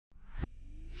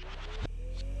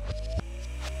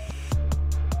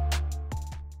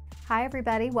Hi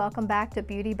everybody, welcome back to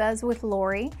Beauty Buzz with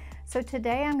Lori. So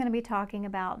today I'm going to be talking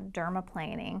about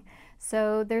dermaplaning.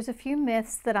 So there's a few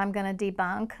myths that I'm going to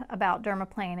debunk about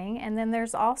dermaplaning, and then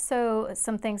there's also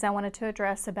some things I wanted to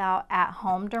address about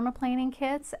at-home dermaplaning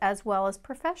kits as well as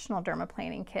professional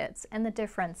dermaplaning kits and the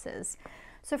differences.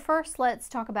 So first, let's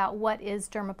talk about what is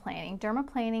dermaplaning.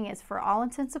 Dermaplaning is, for all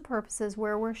intents and purposes,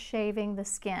 where we're shaving the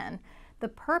skin. The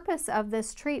purpose of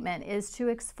this treatment is to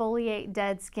exfoliate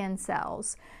dead skin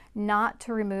cells, not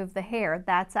to remove the hair.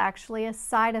 That's actually a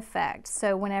side effect.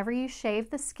 So whenever you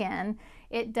shave the skin,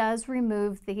 it does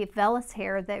remove the vellus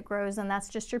hair that grows, and that's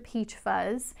just your peach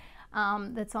fuzz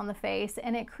that's on the face,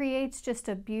 and it creates just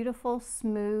a beautiful,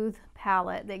 smooth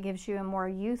palette that gives you a more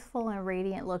youthful and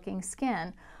radiant looking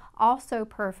skin. Also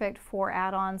perfect for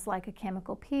add-ons like a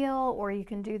chemical peel, or you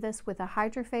can do this with a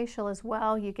hydrofacial as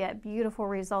well. You get beautiful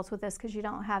results with this because you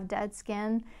don't have dead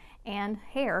skin and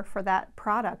hair for that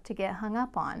product to get hung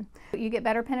up on. You get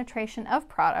better penetration of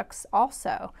products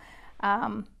also.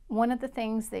 One of the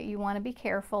things that you want to be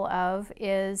careful of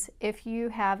is if you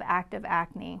have active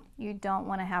acne, you don't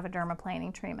want to have a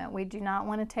dermaplaning treatment. We do not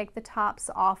want to take the tops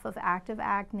off of active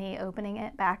acne, opening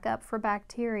it back up for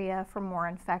bacteria for more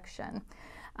infection.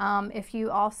 If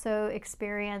you also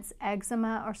experience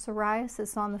eczema or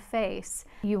psoriasis on the face,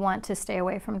 you want to stay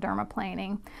away from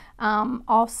dermaplaning.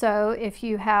 Also, if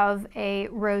you have a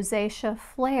rosacea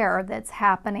flare that's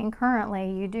happening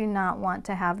currently, you do not want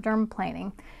to have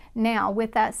dermaplaning. Now,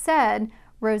 with that said,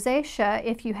 rosacea,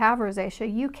 if you have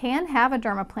rosacea, you can have a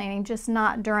dermaplaning, just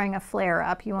not during a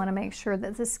flare-up. You want to make sure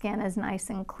that the skin is nice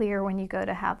and clear when you go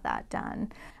to have that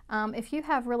done. If you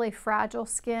have really fragile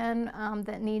skin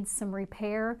that needs some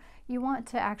repair, you want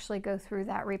to actually go through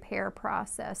that repair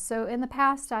process. So in the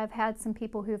past, I've had some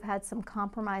people who've had some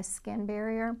compromised skin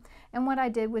barrier, and what I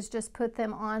did was just put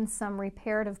them on some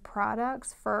reparative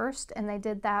products first, and they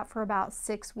did that for about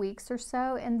 6 weeks or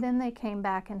so, and then they came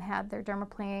back and had their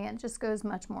dermaplaning. It just goes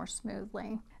much more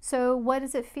smoothly. So what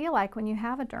does it feel like when you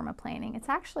have a dermaplaning? It's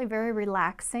actually very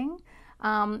relaxing.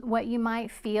 What you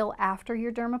might feel after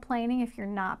your dermaplaning, if you're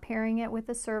not pairing it with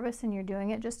a service and you're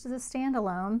doing it just as a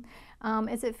standalone,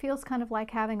 is it feels kind of like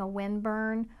having a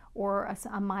windburn or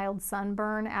a mild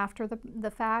sunburn after the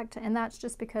fact, and that's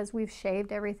just because we've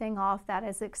shaved everything off. That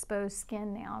is exposed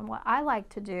skin now. And what I like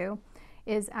to do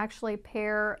is actually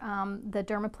pair the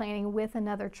dermaplaning with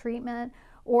another treatment,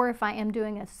 or if I am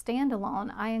doing a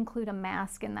standalone, I include a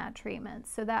mask in that treatment.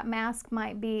 So that mask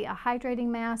might be a hydrating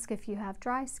mask if you have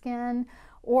dry skin,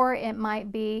 or it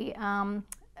might be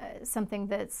something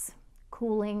that's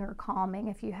cooling or calming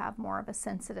if you have more of a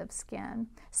sensitive skin.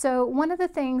 So one of the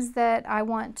things that I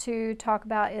want to talk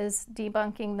about is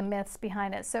debunking the myths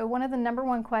behind it. So one of the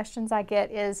 #1 questions I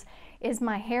get is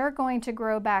my hair going to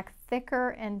grow back thicker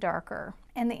and darker?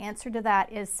 And the answer to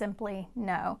that is simply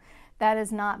no. That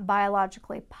is not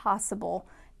biologically possible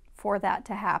for that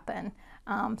to happen.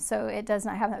 So it does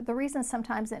not happen. The reason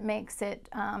sometimes it makes it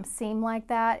seem like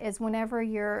that is whenever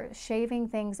you're shaving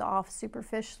things off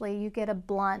superficially, you get a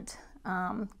blunt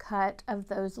cut of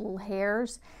those little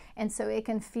hairs, and so it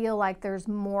can feel like there's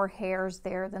more hairs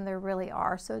there than there really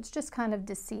are. So it's just kind of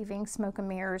deceiving, smoke and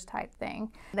mirrors type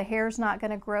thing. The hair's not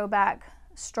going to grow back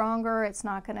stronger, it's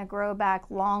not going to grow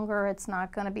back longer, it's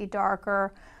not going to be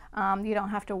darker. You don't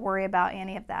have to worry about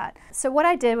any of that. So what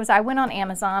I did was I went on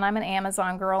Amazon. I'm an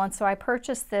Amazon girl, and so I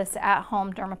purchased this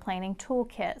at-home dermaplaning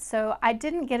toolkit. So I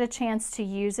didn't get a chance to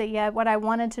use it yet. What I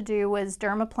wanted to do was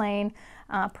dermaplane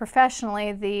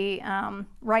professionally the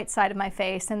right side of my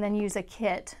face, and then use a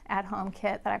kit, at-home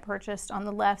kit that I purchased on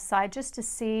the left side, just to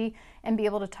see and be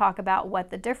able to talk about what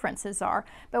the differences are.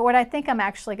 But what I think I'm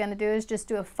actually going to do is just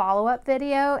do a follow-up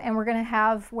video, and we're going to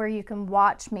have where you can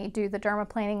watch me do the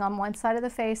dermaplaning on one side of the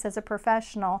face as a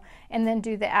professional, and then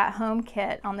do the at-home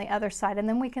kit on the other side, and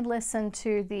then we can listen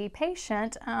to the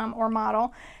patient or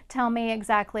model tell me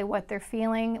exactly what they're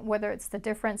feeling, whether it's the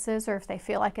differences or if they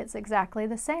feel like it's exactly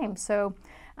the same. So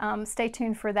stay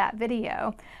tuned for that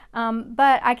video.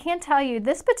 But I can tell you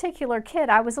this particular kit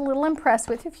I was a little impressed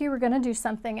with if you were going to do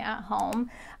something at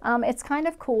home. It's kind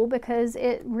of cool because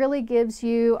it really gives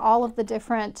you all of the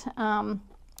different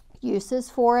uses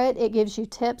for it. It gives you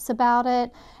tips about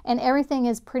it, and everything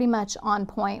is pretty much on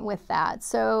point with that.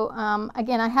 So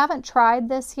again, I haven't tried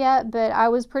this yet, but I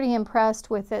was pretty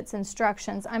impressed with its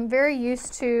instructions. I'm very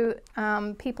used to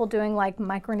people doing like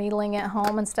microneedling at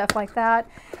home and stuff like that,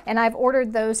 and I've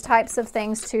ordered those types of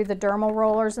things too, the dermal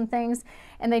rollers and things,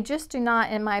 and they just do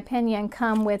not, in my opinion,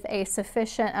 come with a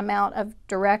sufficient amount of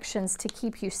directions to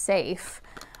keep you safe.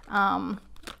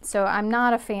 So I'm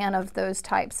not a fan of those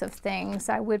types of things.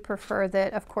 I would prefer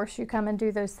that, of course, you come and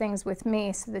do those things with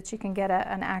me so that you can get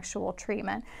an actual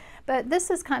treatment. But this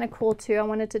is kind of cool too. I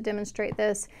wanted to demonstrate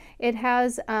this. It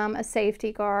has a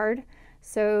safety guard.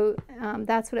 So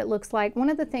that's what it looks like. One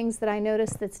of the things that I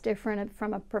noticed that's different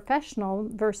from a professional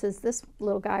versus this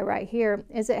little guy right here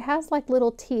is it has like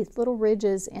little teeth, little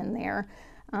ridges in there.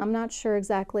 I'm not sure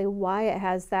exactly why it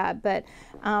has that, but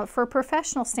for a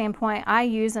professional standpoint, I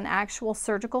use an actual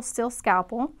surgical steel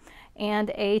scalpel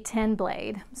and a 10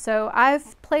 blade. So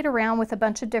I've played around with a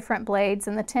bunch of different blades,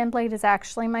 and the 10 blade is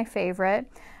actually my favorite.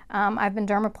 I've been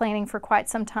dermaplaning for quite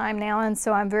some time now, and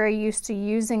so I'm very used to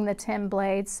using the 10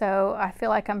 blade, so I feel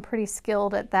like I'm pretty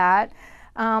skilled at that.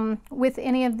 With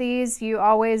any of these, you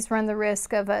always run the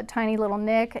risk of a tiny little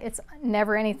nick. It's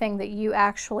never anything that you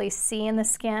actually see in the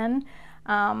skin.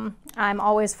 I'm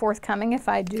always forthcoming. If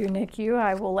I do nick you,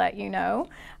 I will let you know.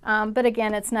 But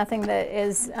again, it's nothing that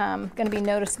is going to be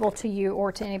noticeable to you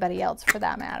or to anybody else for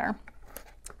that matter.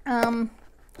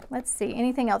 Let's see,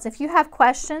 anything else? If you have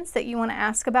questions that you want to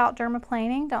ask about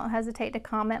dermaplaning, don't hesitate to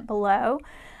comment below.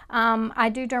 I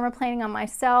do dermaplaning on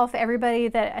myself. Everybody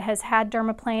that has had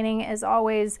dermaplaning is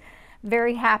always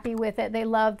very happy with it. They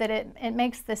love that it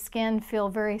makes the skin feel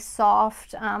very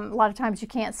soft. A lot of times you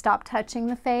can't stop touching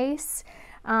the face.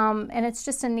 And it's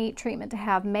just a neat treatment to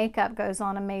have. Makeup goes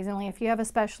on amazingly. If you have a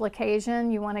special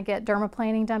occasion, you want to get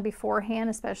dermaplaning done beforehand,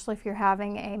 especially if you're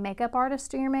having a makeup artist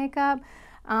do your makeup.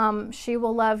 She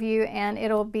will love you, and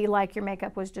it'll be like your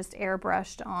makeup was just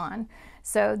airbrushed on.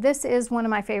 So this is one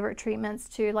of my favorite treatments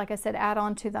to, like I said, add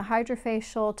on to the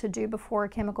hydrofacial, to do before a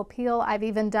chemical peel. I've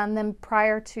even done them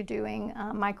prior to doing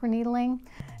microneedling.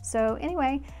 So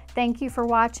anyway, thank you for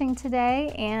watching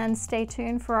today, and stay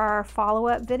tuned for our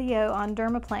follow-up video on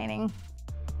dermaplaning.